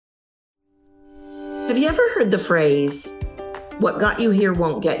Have you ever heard the phrase, what got you here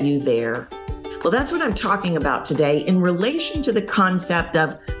won't get you there? Well, that's what I'm talking about today in relation to the concept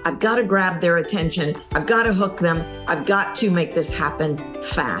of I've got to grab their attention, I've got to hook them, I've got to make this happen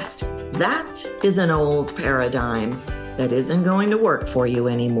fast. That is an old paradigm that isn't going to work for you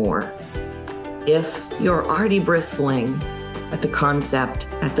anymore. If you're already bristling at the concept,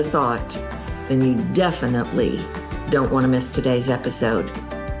 at the thought, then you definitely don't want to miss today's episode,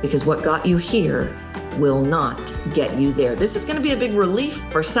 because what got you here will not get you there. This is going to be a big relief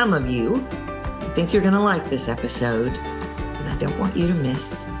for some of you. I think you're going to like this episode, and I don't want you to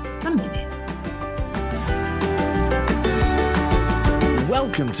miss a minute.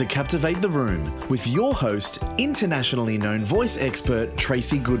 Welcome to Captivate the Room with your host, internationally known voice expert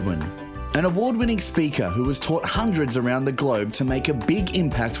Tracy Goodwin, an award-winning speaker who has taught hundreds around the globe to make a big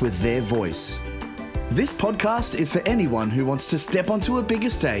impact with their voice. This podcast is for anyone who wants to step onto a bigger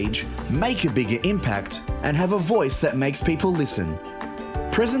stage, make a bigger impact, and have a voice that makes people listen.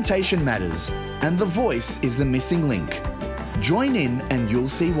 Presentation matters, and the voice is the missing link. Join in and you'll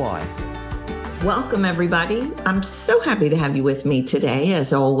see why. Welcome, everybody. I'm so happy to have you with me today,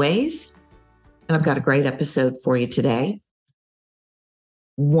 as always. And I've got a great episode for you today.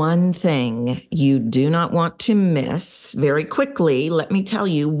 One thing you do not want to miss very quickly, let me tell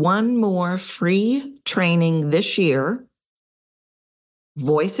you, one more free training this year,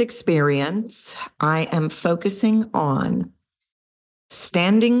 voice experience. I am focusing on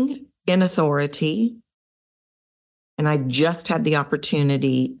standing in authority. And I just had the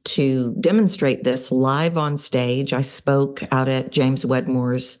opportunity to demonstrate this live on stage. I spoke out at James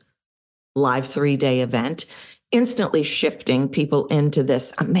Wedmore's live 3-day event, instantly shifting people into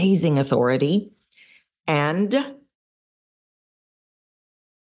this amazing authority. And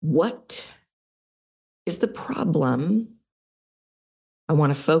what is the problem? I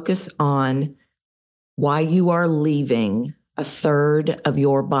want to focus on why you are leaving a third of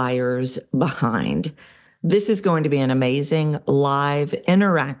your buyers behind. This is going to be an amazing live,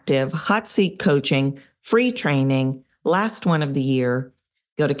 interactive, hot seat coaching, free training, last one of the year.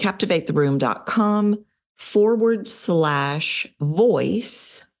 Go to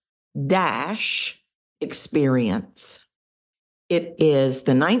captivatetheroom.com/voice-experience. It is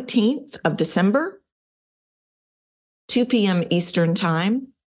the 19th of December, 2 p.m. Eastern Time.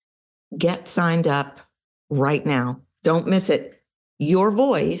 Get signed up right now. Don't miss it. Your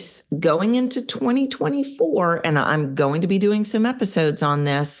voice going into 2024, and I'm going to be doing some episodes on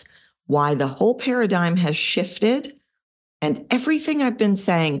this, why the whole paradigm has shifted. And everything I've been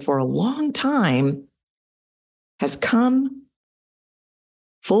saying for a long time has come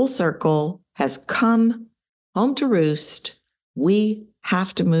full circle, has come home to roost. We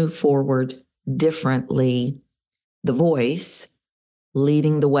have to move forward differently. The voice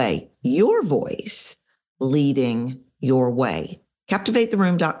leading the way. Your voice leading your way.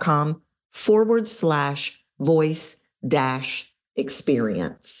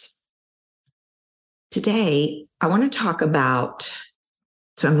 captivatetheroom.com/voice-experience. Today, I want to talk about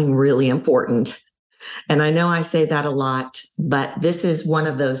something really important. And I know I say that a lot, but this is one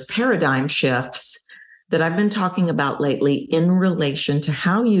of those paradigm shifts that I've been talking about lately in relation to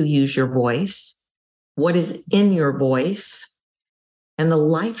how you use your voice, what is in your voice, and the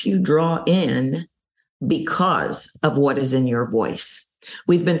life you draw in because of what is in your voice.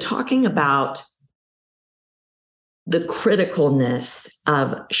 We've been talking about the criticalness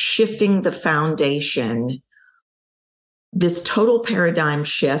of shifting the foundation, this total paradigm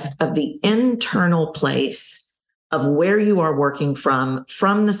shift of the internal place of where you are working from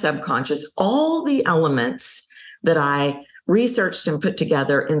the subconscious, all the elements that I researched and put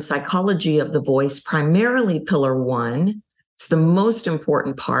together in Psychology of the Voice, primarily Pillar 1. It's the most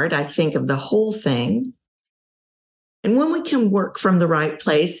important part, I think, of the whole thing. And when we can work from the right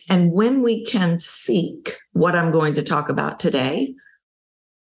place and when we can seek what I'm going to talk about today,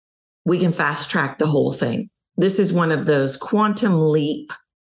 we can fast track the whole thing. This is one of those quantum leap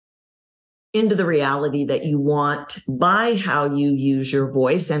into the reality that you want by how you use your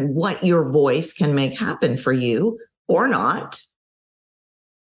voice and what your voice can make happen for you or not.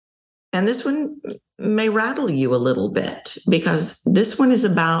 And this one may rattle you a little bit because this one is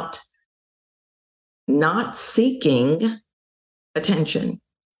about not seeking attention,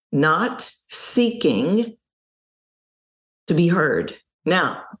 not seeking to be heard.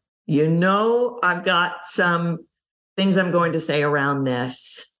 Now, you know, I've got some things I'm going to say around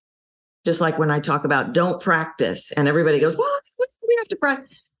this, just like when I talk about don't practice and everybody goes, well, we have to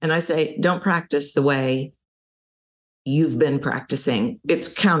practice. And I say, don't practice the way you've been practicing.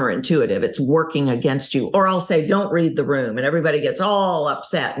 It's counterintuitive. It's working against you. Or I'll say, don't read the room. And everybody gets all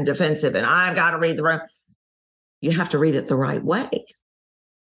upset and defensive. And I've got to read the room. You have to read it the right way.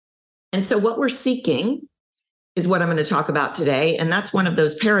 And so what we're seeking is what I'm going to talk about today. And that's one of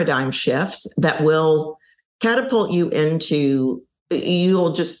those paradigm shifts that will catapult you into,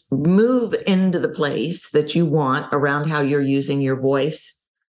 you'll just move into the place that you want around how you're using your voice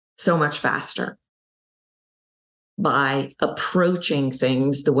so much faster by approaching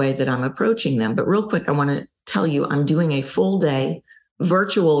things the way that I'm approaching them. But real quick, I want to tell you, I'm doing a full day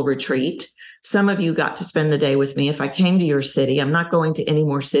virtual retreat. Some of you got to spend the day with me. If I came to your city, I'm not going to any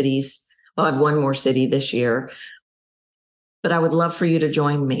more cities. Well, I have one more city this year, but I would love for you to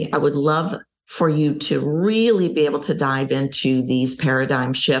join me. I would love for you to really be able to dive into these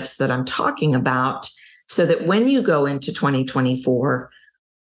paradigm shifts that I'm talking about so that when you go into 2024,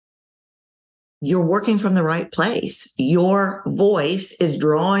 you're working from the right place. Your voice is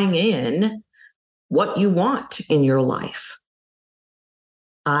drawing in what you want in your life.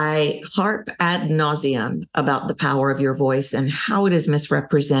 I harp ad nauseum about the power of your voice and how it is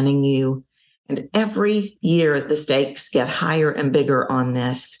misrepresenting you. And every year the stakes get higher and bigger on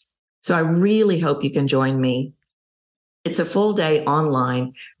this. So I really hope you can join me. It's a full day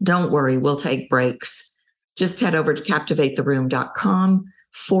online. Don't worry, we'll take breaks. Just head over to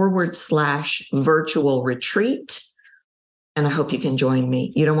captivatetheroom.com/virtual retreat. And I hope you can join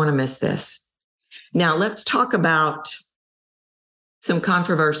me. You don't want to miss this. Now let's talk about some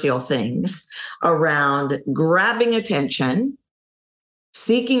controversial things around grabbing attention,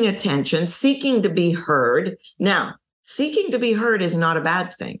 seeking to be heard. Now, seeking to be heard is not a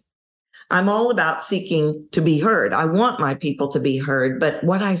bad thing. I'm all about seeking to be heard. I want my people to be heard. But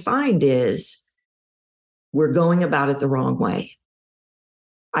what I find is we're going about it the wrong way.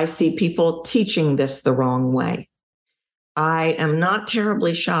 I see people teaching this the wrong way. I am not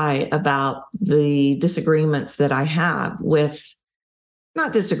terribly shy about the disagreements that I have with,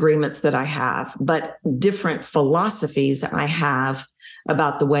 not disagreements that I have, but different philosophies I have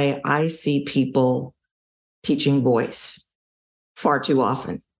about the way I see people teaching voice far too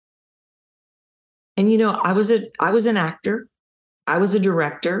often. And, you know, I was an actor. I was a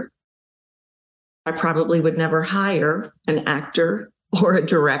director. I probably would never hire an actor or a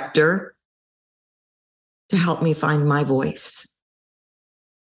director to help me find my voice.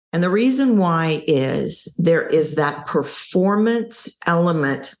 And the reason why is there is that performance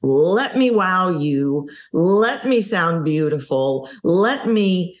element. Let me wow you. Let me sound beautiful. Let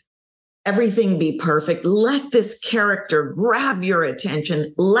me everything be perfect. Let this character grab your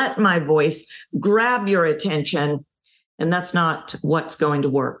attention. Let my voice grab your attention. And that's not what's going to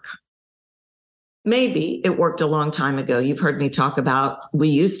work. Maybe it worked a long time ago. You've heard me talk about, we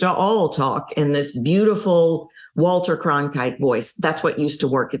used to all talk in this beautiful Walter Cronkite voice. That's what used to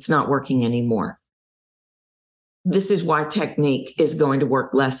work. It's not working anymore. This is why technique is going to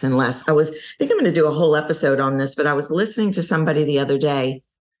work less and less. I think I'm going to do a whole episode on this, but I was listening to somebody the other day.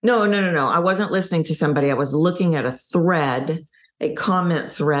 No. I wasn't listening to somebody. I was looking at a thread, a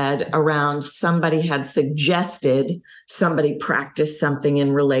comment thread around somebody had suggested somebody practice something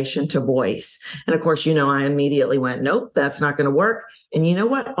in relation to voice. And of course, I immediately went, nope, that's not going to work. And you know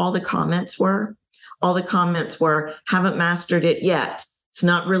what all the comments were? All the comments were, haven't mastered it yet. It's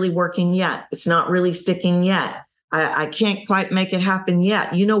not really working yet. It's not really sticking yet. I can't quite make it happen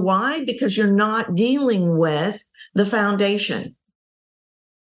yet. You know why? Because you're not dealing with the foundation.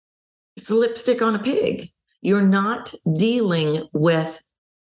 It's lipstick on a pig. You're not dealing with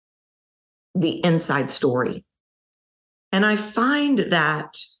the inside story. And I find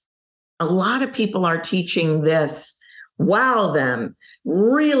that a lot of people are teaching this, wow them,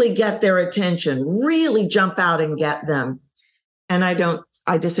 really get their attention, really jump out and get them. And I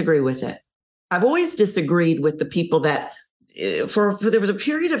disagree with it. I've always disagreed with the people that there was a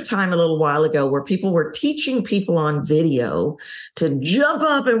period of time a little while ago where people were teaching people on video to jump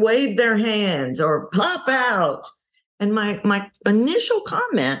up and wave their hands or pop out. And my initial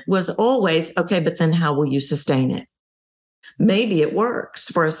comment was always, okay, but then how will you sustain it? Maybe it works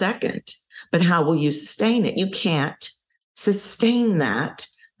for a second, but how will you sustain it? You can't sustain that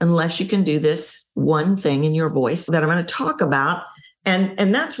unless you can do this one thing in your voice that I'm going to talk about.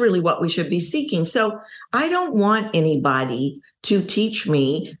 And that's really what we should be seeking. So I don't want anybody to teach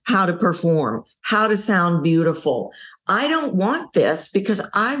me how to perform, how to sound beautiful. I don't want this because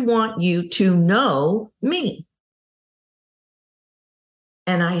I want you to know me.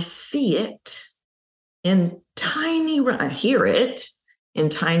 And I see it I hear it in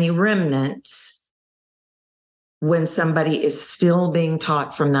tiny remnants when somebody is still being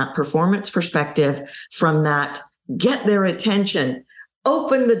taught from that performance perspective, from that get their attention,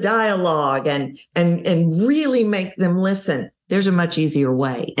 open the dialogue, and really make them listen. There's a much easier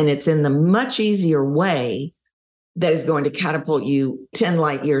way. And it's in the much easier way that is going to catapult you 10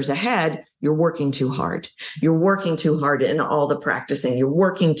 light years ahead. You're working too hard. You're working too hard in all the practicing. You're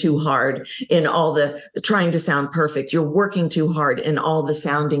working too hard in all the trying to sound perfect. You're working too hard in all the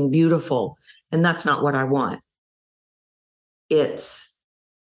sounding beautiful. And that's not what I want. It's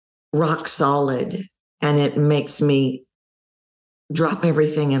rock solid, and it makes me drop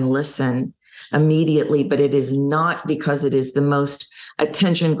everything and listen immediately. But it is not because it is the most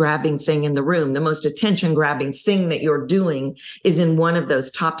attention-grabbing thing in the room. The most attention-grabbing thing that you're doing is in one of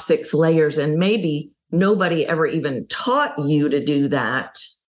those top 6 layers. And maybe nobody ever even taught you to do that,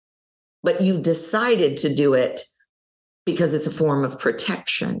 but you decided to do it because it's a form of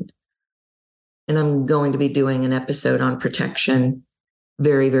protection. And I'm going to be doing an episode on protection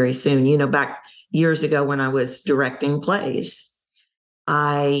very, very soon. You know, back years ago when I was directing plays,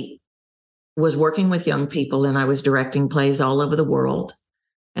 I was working with young people and I was directing plays all over the world.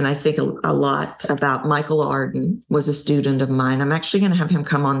 And I think a lot about Michael Arden, was a student of mine. I'm actually going to have him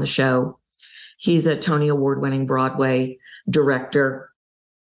come on the show. He's a Tony Award-winning Broadway director,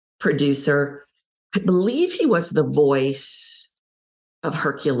 producer. I believe he was the voice of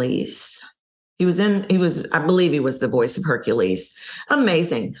Hercules. I believe he was the voice of Hercules.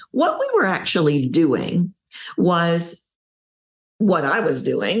 Amazing. What we were actually doing was, what I was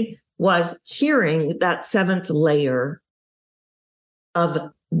doing was hearing that 7th layer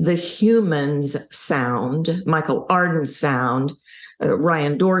of the human's sound, Michael Arden's sound,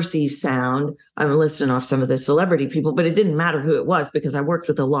 Ryan Dorsey's sound. I'm listing off some of the celebrity people, but it didn't matter who it was because I worked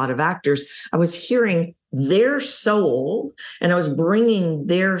with a lot of actors. I was hearing their soul, and I was bringing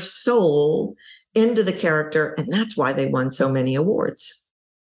their soul into the character, and that's why they won so many awards.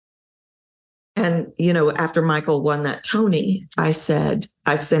 And, you know, after Michael won that Tony, I sent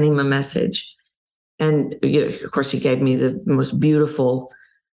him a message. And, you know, of course, he gave me the most beautiful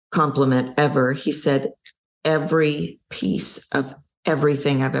compliment ever. He said, every piece of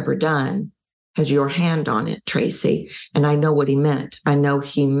everything I've ever done has your hand on it, Tracy. And I know what he meant. I know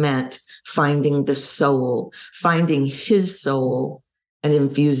he meant finding the soul, finding his soul and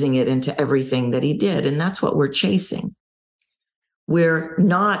infusing it into everything that he did. And that's what we're chasing. We're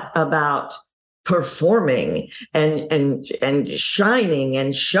not about performing and shining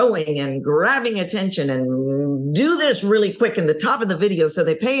and showing and grabbing attention and do this really quick in the top of the video so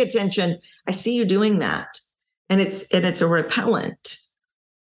they pay attention. I see you doing that. And it's a repellent.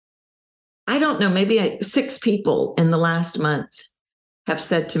 I don't know, maybe 6 people in the last month have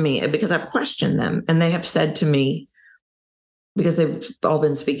said to me, because I've questioned them, and they have said to me, because they've all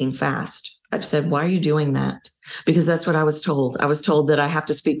been speaking fast, I've said, why are you doing that? Because that's what I was told. I was told that I have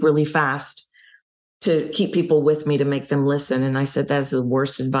to speak really fast to keep people with me, to make them listen. And I said, that's the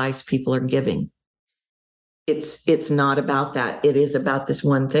worst advice people are giving. It's not about that. It is about this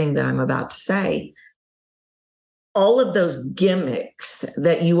one thing that I'm about to say. All of those gimmicks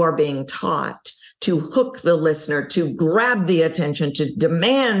that you are being taught to hook the listener, to grab the attention, to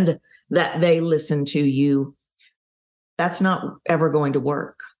demand that they listen to you, that's not ever going to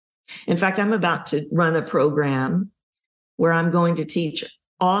work. In fact, I'm about to run a program where I'm going to teach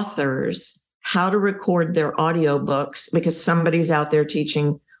authors how to record their audiobooks, because somebody's out there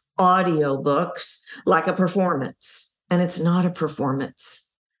teaching audiobooks like a performance, and it's not a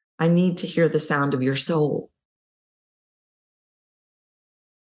performance. I need to hear the sound of your soul.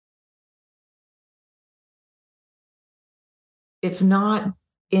 It's not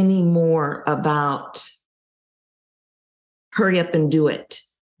anymore about hurry up and do it.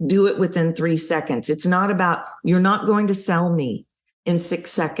 Do it within 3 seconds. It's not about, you're not going to sell me in 6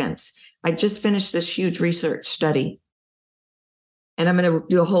 seconds. I just finished this huge research study, and I'm going to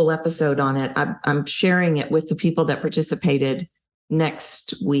do a whole episode on it. I'm sharing it with the people that participated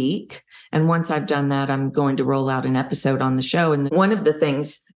next week. And once I've done that, I'm going to roll out an episode on the show. And one of the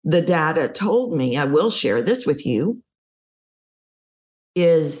things the data told me, I will share this with you,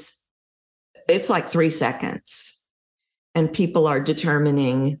 is it's like 3 seconds. And people are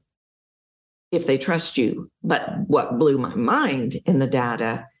determining if they trust you. But what blew my mind in the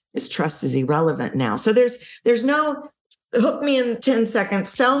data is trust is irrelevant now. So there's no hook me in 10 seconds,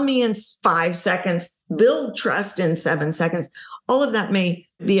 sell me in 5 seconds, build trust in 7 seconds. All of that may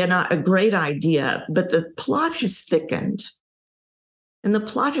be a great idea, but the plot has thickened. And the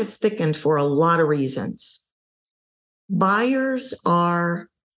plot has thickened for a lot of reasons. Buyers have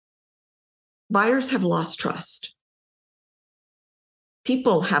lost trust.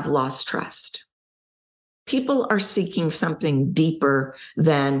 People have lost trust. People are seeking something deeper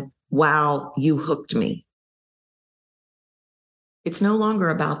than, wow, you hooked me. It's no longer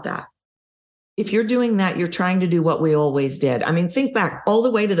about that. If you're doing that, you're trying to do what we always did. I mean, think back all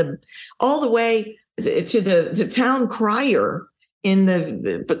the way to the town crier in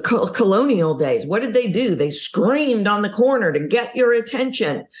the colonial days. What did they do? They screamed on the corner to get your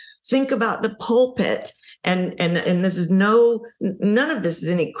attention. Think about the pulpit. And this is none of this is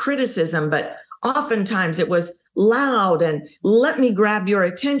any criticism, but oftentimes it was loud and let me grab your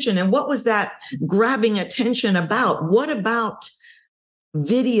attention. And what was that grabbing attention about? What about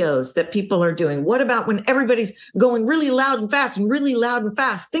videos that people are doing? What about when everybody's going really loud and fast and really loud and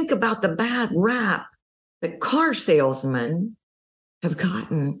fast? Think about the bad rap that car salesmen have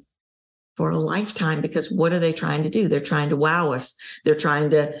gotten for a lifetime, because what are they trying to do? They're trying to wow us. They're trying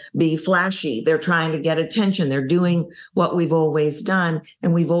to be flashy. They're trying to get attention. They're doing what we've always done.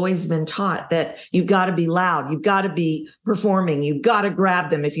 And we've always been taught that you've got to be loud. You've got to be performing. You've got to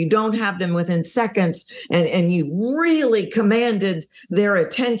grab them. If you don't have them within seconds and you've really commanded their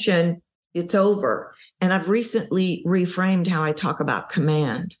attention, it's over. And I've recently reframed how I talk about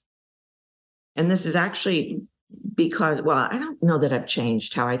command. And this is actually because, well, I don't know that I've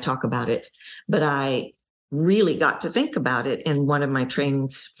changed how I talk about it, but I really got to think about it in one of my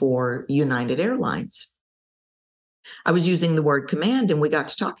trainings for United Airlines. I was using the word command and we got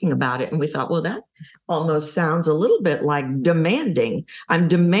to talking about it and we thought, well, that almost sounds a little bit like demanding. I'm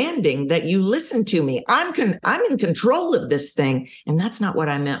demanding that you listen to me. I'm in control of this thing. And that's not what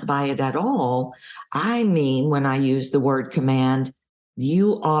I meant by it at all. I mean, when I use the word command,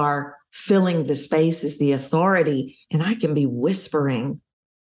 you are filling the space as the authority, and I can be whispering.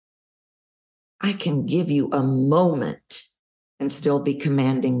 I can give you a moment and still be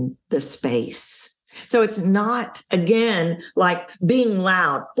commanding the space. So it's not, again, like being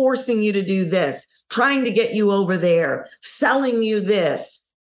loud, forcing you to do this, trying to get you over there, selling you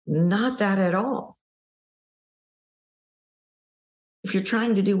this. Not that at all. If you're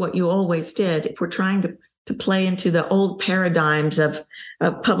trying to do what you always did, if we're trying to play into the old paradigms of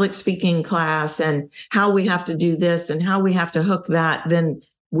public speaking class and how we have to do this and how we have to hook that, then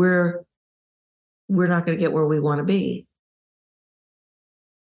we're not going to get where we want to be.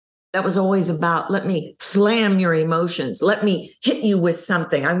 That was always about, let me slam your emotions. Let me hit you with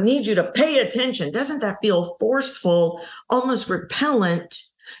something. I need you to pay attention. Doesn't that feel forceful, almost repellent?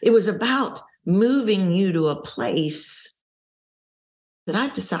 It was about moving you to a place that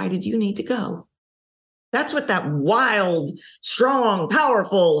I've decided you need to go. That's what that wild, strong,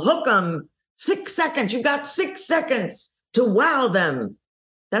 powerful, hook 'em, 6 seconds. You've got 6 seconds to wow them.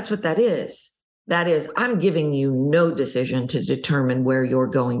 That's what that is. That is, I'm giving you no decision to determine where you're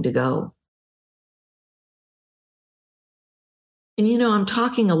going to go. And, I'm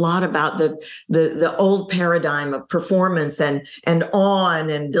talking a lot about the old paradigm of performance and on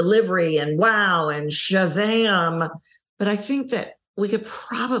and delivery and wow and Shazam. But I think that we could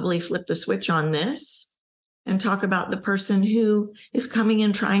probably flip the switch on this and talk about the person who is coming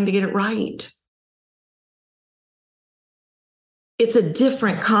in trying to get it right. It's a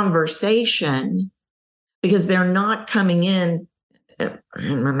different conversation because they're not coming in.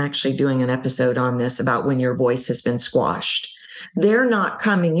 I'm actually doing an episode on this about when your voice has been squashed. They're not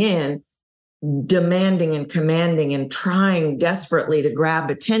coming in demanding and commanding and trying desperately to grab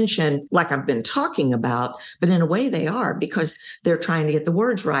attention like I've been talking about, but in a way they are, because they're trying to get the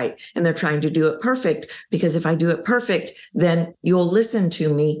words right and they're trying to do it perfect, because if I do it perfect, then you'll listen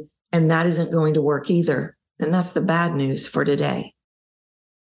to me, and that isn't going to work either. And that's the bad news for today.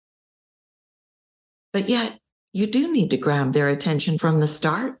 But yet you do need to grab their attention from the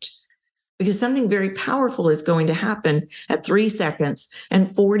start, because something very powerful is going to happen at 3 seconds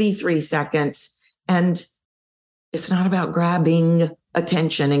and 43 seconds. And it's not about grabbing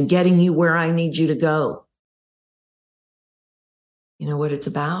attention and getting you where I need you to go. You know what it's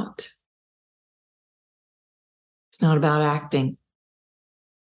about? It's not about acting.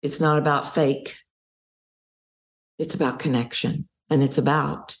 It's not about fake. It's about connection, and it's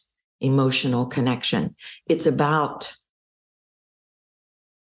about emotional connection. It's about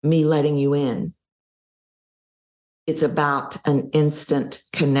me letting you in. It's about an instant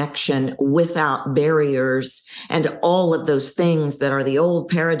connection without barriers, and all of those things that are the old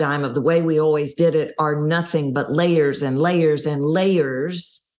paradigm of the way we always did it are nothing but layers and layers and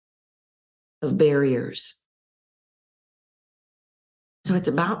layers of barriers. So it's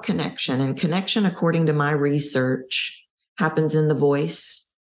about connection, and connection, according to my research, happens in the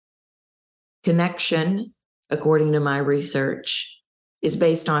voice. Connection, according to my research, is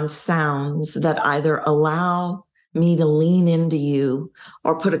based on sounds that either allow me to lean into you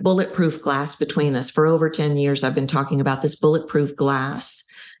or put a bulletproof glass between us. For over 10 years, I've been talking about this bulletproof glass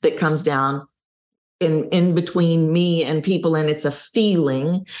that comes down in between me and people, and it's a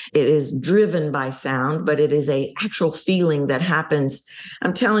feeling. It is driven by sound, but it is a actual feeling that happens.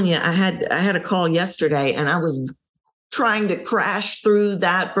 I'm telling you, I had a call yesterday, and I was trying to crash through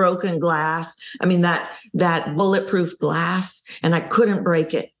that broken glass. I mean, that bulletproof glass, and I couldn't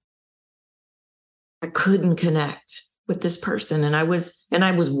break it. I couldn't connect with this person, and I was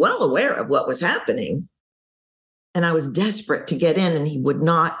well aware of what was happening, and I was desperate to get in, and he would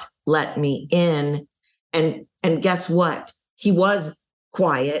not let me in. And guess what? He was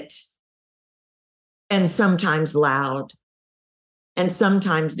quiet and sometimes loud and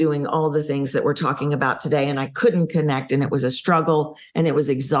sometimes doing all the things that we're talking about today. And I couldn't connect, and it was a struggle, and it was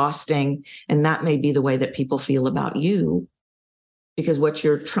exhausting. And that may be the way that people feel about you, because what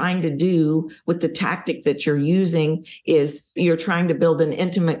you're trying to do with the tactic that you're using is you're trying to build an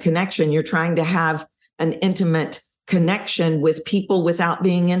intimate connection. You're trying to have an intimate connection with people without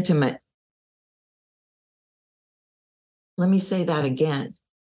being intimate. Let me say that again.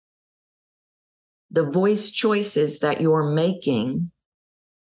 The voice choices that you're making,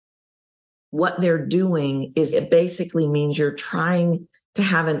 what they're doing is it basically means you're trying to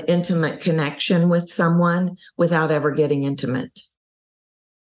have an intimate connection with someone without ever getting intimate.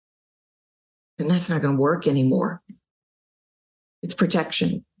 And that's not going to work anymore. It's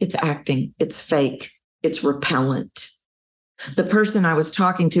protection. It's acting. It's fake. It's repellent. The person I was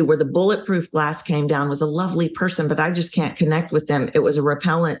talking to where the bulletproof glass came down was a lovely person, but I just can't connect with them. It was a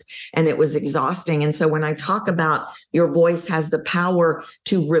repellent, and it was exhausting. And so when I talk about your voice has the power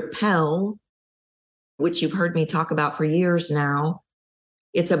to repel, which you've heard me talk about for years now,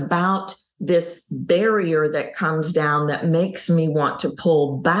 it's about this barrier that comes down that makes me want to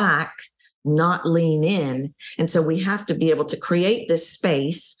pull back, not lean in. And so we have to be able to create this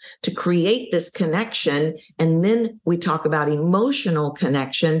space, to create this connection. And then we talk about emotional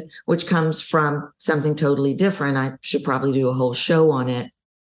connection, which comes from something totally different. I should probably do a whole show on it.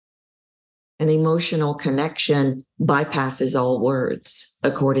 An emotional connection bypasses all words,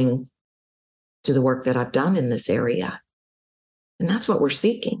 according to the work that I've done in this area. And that's what we're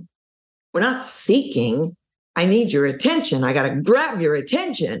seeking. We're not seeking, I need your attention. I got to grab your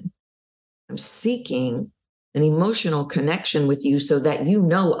attention. I'm seeking an emotional connection with you so that you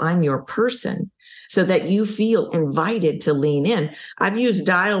know I'm your person, so that you feel invited to lean in. I've used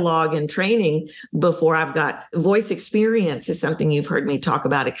dialogue in training before. I've got voice experience is something you've heard me talk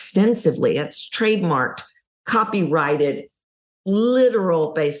about extensively. It's trademarked, copyrighted,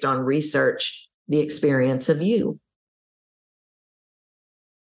 literal, based on research, the experience of you.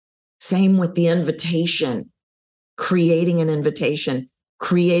 Same with the invitation, creating an invitation,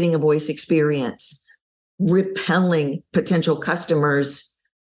 creating a voice experience, repelling potential customers,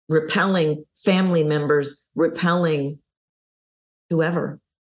 repelling family members, repelling whoever.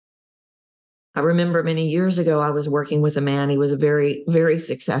 I remember many years ago, I was working with a man. He was a very, very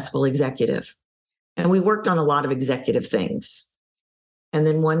successful executive. And we worked on a lot of executive things. And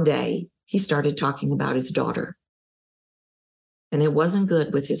then one day he started talking about his daughter. And it wasn't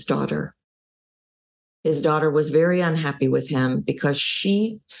good with his daughter. His daughter was very unhappy with him because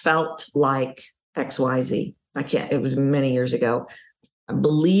she felt like XYZ. It was many years ago. I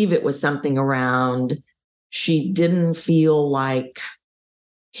believe it was something around she didn't feel like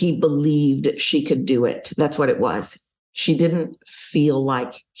he believed she could do it. That's what it was. She didn't feel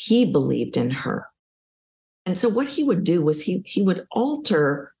like he believed in her. And so what he would do was he would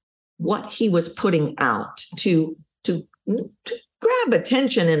alter what he was putting out to grab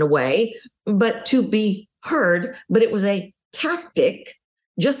attention in a way, but to be heard. But it was a tactic,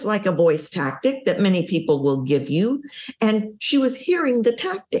 just like a voice tactic that many people will give you. And she was hearing the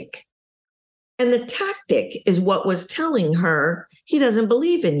tactic. And the tactic is what was telling her he doesn't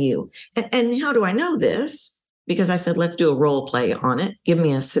believe in you. And how do I know this? Because I said, let's do a role play on it. Give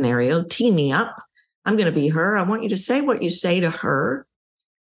me a scenario, tee me up. I'm going to be her. I want you to say what you say to her,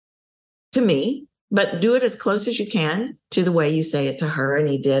 to me, but do it as close as you can to the way you say it to her. And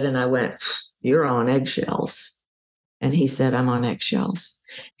he did. And I went, you're on eggshells. And he said, I'm on eggshells.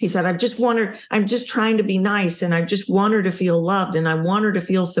 He said, I'm just trying to be nice. And I just want her to feel loved. And I want her to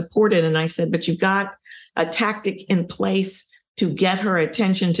feel supported. And I said, but you've got a tactic in place to get her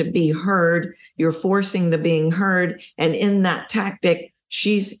attention, to be heard. You're forcing the being heard. And in that tactic,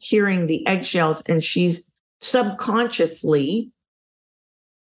 she's hearing the eggshells and she's subconsciously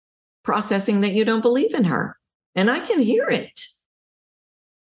processing that you don't believe in her. And I can hear it.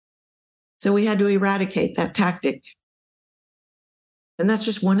 So we had to eradicate that tactic. And that's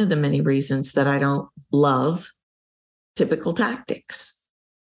just one of the many reasons that I don't love typical tactics,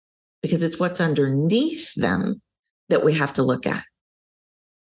 because it's what's underneath them that we have to look at.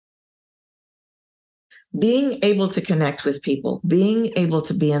 being able to connect with people, being able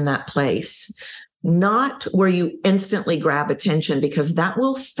to be in that place, not where you instantly grab attention because that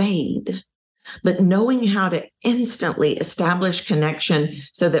will fade, but knowing how to instantly establish connection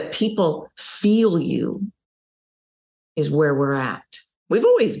so that people feel you is where we're at. We've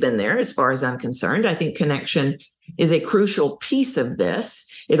always been there as far as I'm concerned. I think connection is a crucial piece of this.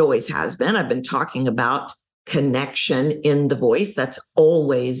 It always has been. I've been talking about connection in the voice. That's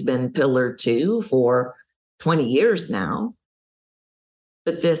always been pillar 2 for 20 years now.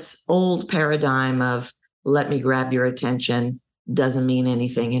 But this old paradigm of let me grab your attention doesn't mean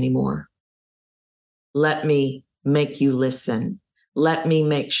anything anymore. Let me make you listen. Let me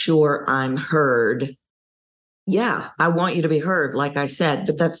make sure I'm heard. Yeah, I want you to be heard, like I said,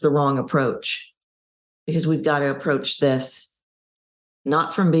 but that's the wrong approach, because we've got to approach this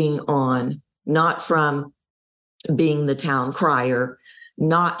not from being on, not from being the town crier,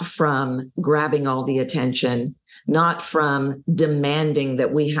 not from grabbing all the attention, not from demanding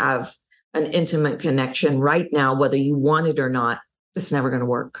that we have an intimate connection right now, whether you want it or not. It's never going to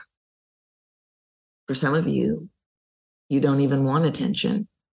work. For some of you, you don't even want attention.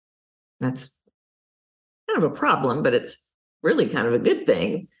 That's kind of a problem, but it's really kind of a good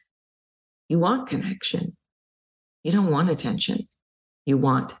thing. You want connection. You don't want attention. You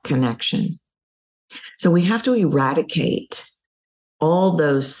want connection. So we have to eradicate all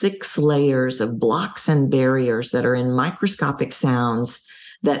those 6 layers of blocks and barriers that are in microscopic sounds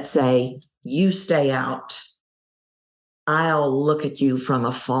that say, you stay out. I'll look at you from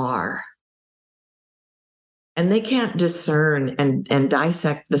afar. And they can't discern and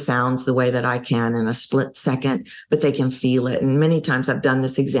dissect the sounds the way that I can in a split second, but they can feel it. And many times I've done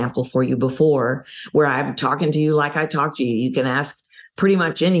this example for you before, where I'm talking to you like I talk to you. You can ask pretty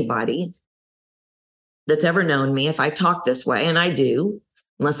much anybody that's ever known me if I talk this way, and I do,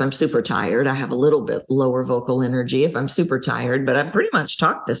 unless I'm super tired. I have a little bit lower vocal energy if I'm super tired, but I pretty much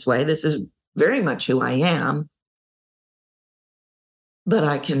talk this way. This is very much who I am. But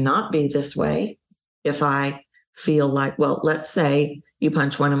I cannot be this way if I feel like, well, let's say you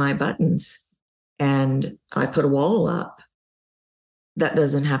punch one of my buttons and I put a wall up. That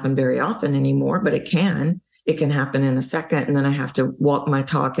doesn't happen very often anymore, but it can. It can happen in a second. And then I have to walk my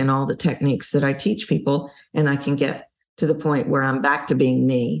talk and all the techniques that I teach people, and I can get to the point where I'm back to being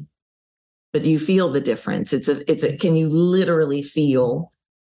me. But do you feel the difference? Can you literally feel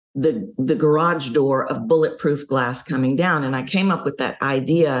the garage door of bulletproof glass coming down? And I came up with that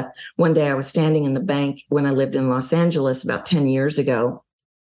idea one day. I was standing in the bank when I lived in Los Angeles about 10 years ago.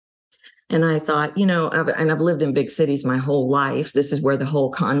 And I thought, I've lived in big cities my whole life. This is where the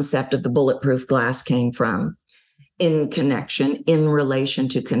whole concept of the bulletproof glass came from. In connection, in relation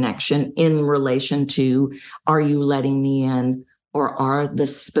to connection, in relation to, are you letting me in? Or are the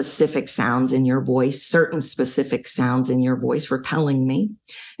specific sounds in your voice, certain specific sounds in your voice repelling me?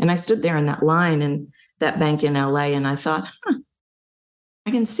 And I stood there in that line in that bank in LA, and I thought,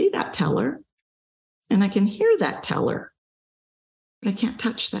 I can see that teller and I can hear that teller, but I can't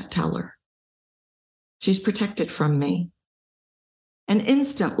touch that teller. She's protected from me. And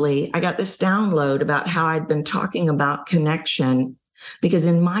instantly I got this download about how I'd been talking about connection, because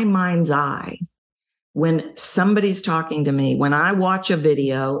in my mind's eye, when somebody's talking to me, when I watch a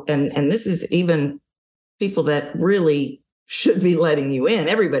video, and this is even people that really should be letting you in,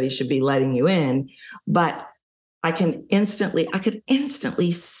 everybody should be letting you in, but I could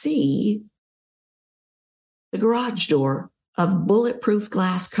instantly see the garage door of bulletproof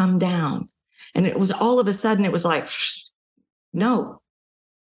glass come down. And it was all of a sudden, it was like, no,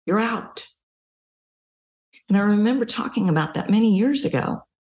 you're out. And I remember talking about that many years ago.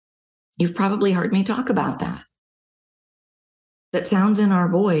 You've probably heard me talk about that. That sounds in our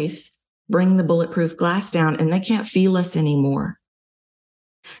voice bring the bulletproof glass down, and they can't feel us anymore.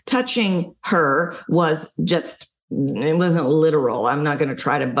 Touching her was just, it wasn't literal. I'm not going to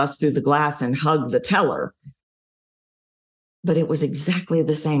try to bust through the glass and hug the teller. But it was exactly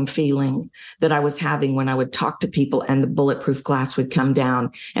the same feeling that I was having when I would talk to people and the bulletproof glass would come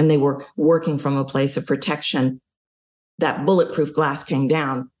down and they were working from a place of protection. That bulletproof glass came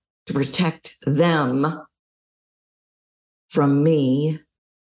down to protect them from me,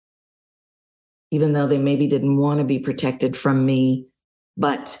 even though they maybe didn't want to be protected from me,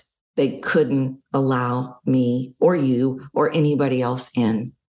 but they couldn't allow me or you or anybody else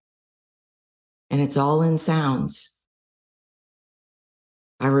in. And it's all in sounds.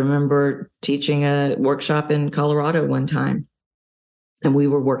 I remember teaching a workshop in Colorado one time, and we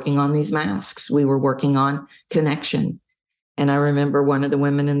were working on these masks. We were working on connection. And I remember one of the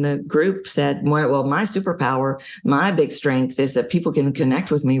women in the group said, well, my superpower, my big strength is that people can connect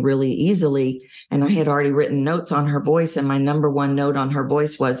with me really easily. And I had already written notes on her voice. And my number one note on her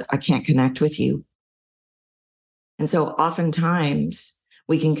voice was, I can't connect with you. And so oftentimes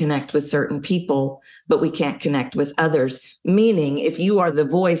we can connect with certain people, but we can't connect with others. Meaning, if you are the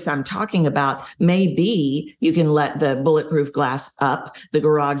voice I'm talking about, maybe you can let the bulletproof glass up, the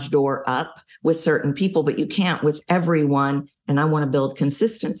garage door up with certain people, but you can't with everyone. And I want to build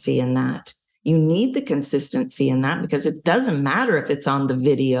consistency in that. You need the consistency in that because it doesn't matter if it's on the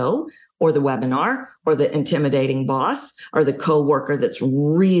video or the webinar or the intimidating boss or the coworker that's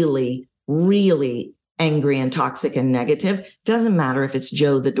really, really angry and toxic and negative. It doesn't matter if it's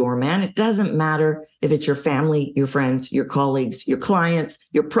Joe the doorman. It doesn't matter if it's your family, your friends, your colleagues, your clients,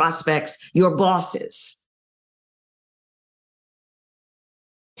 your prospects, your bosses.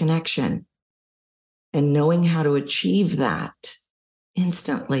 Connection and knowing how to achieve that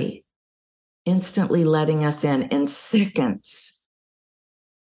instantly letting us in seconds.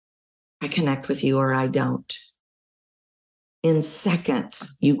 I connect with you or I don't. In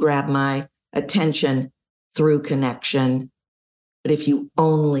seconds, you grab my attention through connection. But if you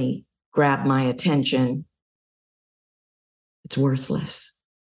only grab my attention, it's worthless.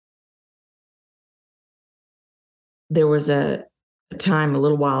 There was a time a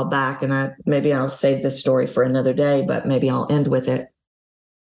little while back, and maybe I'll save this story for another day, but maybe I'll end with it.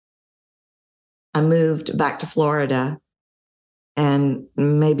 I moved back to Florida, and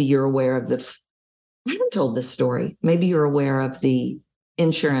maybe you're aware of I haven't told this story. Maybe you're aware of the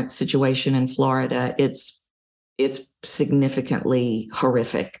insurance situation in Florida. It's significantly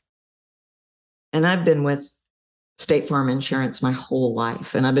horrific. And I've been with State Farm Insurance my whole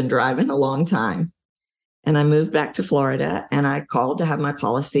life, and I've been driving a long time. And I moved back to Florida, and I called to have my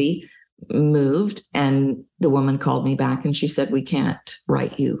policy moved. And the woman called me back and she said, we can't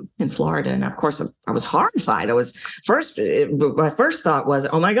write you in Florida. And of course, I was horrified. My first thought was,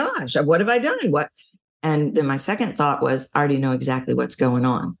 oh my gosh, what have I done? And then my second thought was, I already know exactly what's going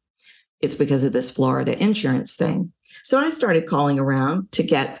on. It's because of this Florida insurance thing. So I started calling around to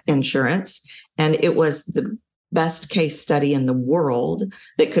get insurance, and it was the best case study in the world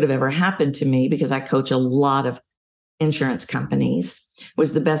that could have ever happened to me because I coach a lot of insurance companies. It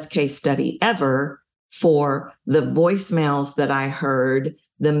was the best case study ever for the voicemails that I heard,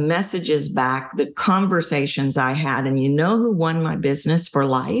 the messages back, the conversations I had. And you know who won my business for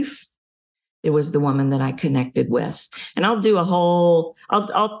life? It was the woman that I connected with. And I'll give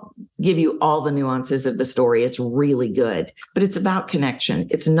you all the nuances of the story. It's really good, but it's about connection.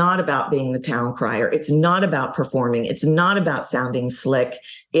 It's not about being the town crier. It's not about performing. It's not about sounding slick.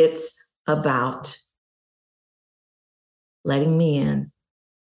 It's about letting me in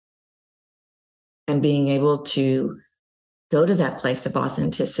and being able to go to that place of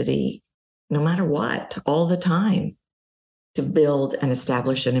authenticity, no matter what, all the time, to build and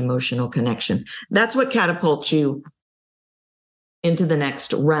establish an emotional connection. That's what catapults you into the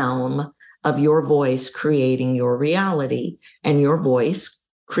next realm of your voice creating your reality. And your voice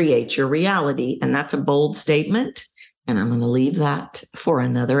creates your reality. And that's a bold statement. And I'm going to leave that for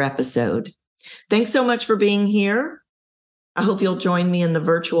another episode. Thanks so much for being here. I hope you'll join me in the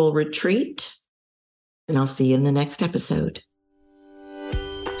virtual retreat. And I'll see you in the next episode.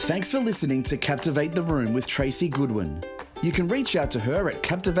 Thanks for listening to Captivate the Room with Tracy Goodwin. You can reach out to her at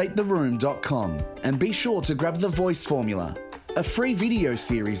captivatetheroom.com and be sure to grab the Voice Formula, a free video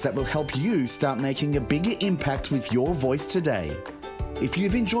series that will help you start making a bigger impact with your voice today. If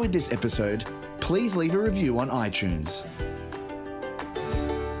you've enjoyed this episode, please leave a review on iTunes.